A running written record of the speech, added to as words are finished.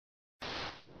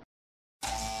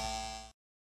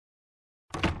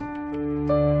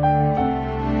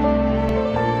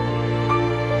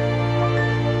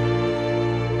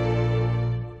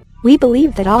We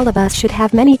believe that all of us should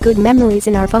have many good memories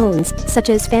in our phones,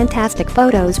 such as fantastic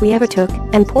photos we ever took,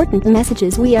 important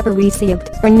messages we ever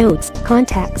received, or notes,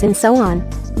 contacts and so on.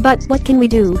 But what can we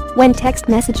do when text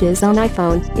messages on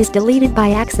iPhone is deleted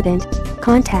by accident?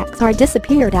 Contacts are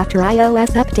disappeared after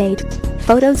iOS update.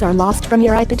 Photos are lost from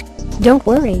your iPad. Don't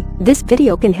worry, this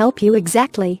video can help you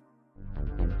exactly.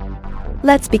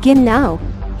 Let's begin now.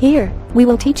 Here, we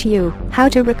will teach you how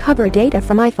to recover data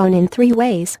from iPhone in 3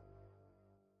 ways.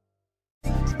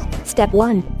 Step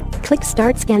 1. Click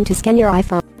Start Scan to scan your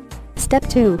iPhone. Step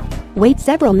 2. Wait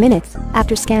several minutes.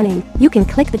 After scanning, you can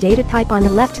click the data type on the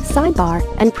left sidebar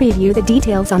and preview the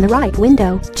details on the right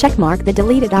window. Checkmark the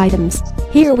deleted items.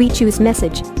 Here we choose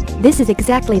Message. This is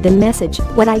exactly the message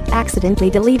what I accidentally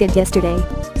deleted yesterday.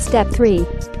 Step 3.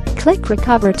 Click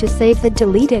Recover to save the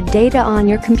deleted data on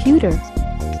your computer.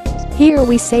 Here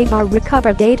we save our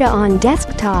recovered data on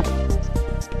desktop.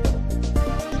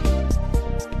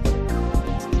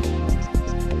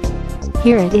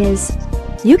 Here it is.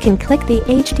 You can click the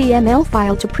HTML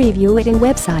file to preview it in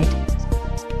website.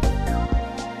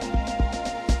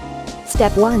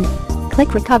 Step 1.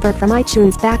 Click Recover from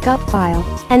iTunes Backup file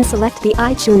and select the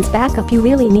iTunes Backup you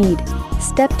really need.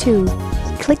 Step 2.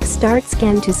 Click Start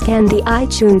Scan to scan the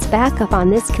iTunes Backup on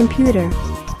this computer.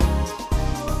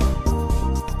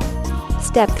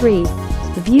 Step 3.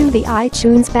 View the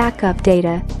iTunes Backup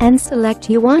data and select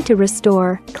you want to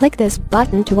restore. Click this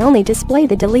button to only display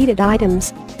the deleted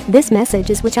items. This message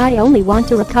is which I only want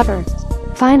to recover.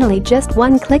 Finally, just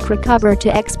one click Recover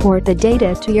to export the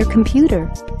data to your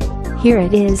computer. Here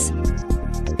it is.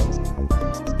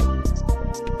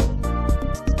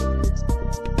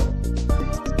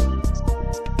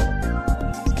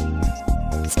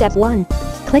 Step 1.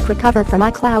 Click Recover from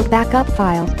iCloud Backup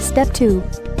file. Step 2.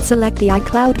 Select the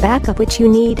iCloud Backup which you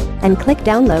need and click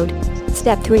Download.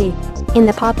 Step 3. In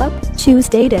the pop-up, choose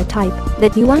data type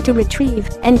that you want to retrieve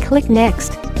and click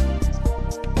Next.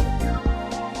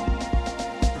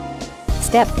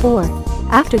 Step 4.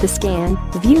 After the scan,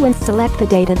 view and select the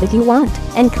data that you want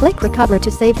and click Recover to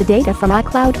save the data from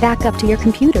iCloud Backup to your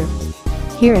computer.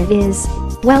 Here it is.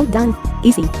 Well done.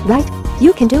 Easy, right?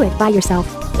 You can do it by yourself.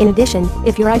 In addition,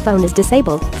 if your iPhone is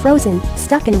disabled, frozen,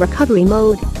 stuck in recovery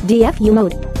mode, DFU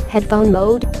mode, headphone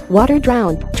mode, water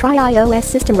drown, try iOS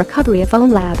System Recovery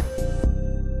Phone Lab.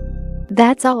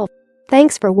 That's all.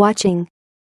 Thanks for watching.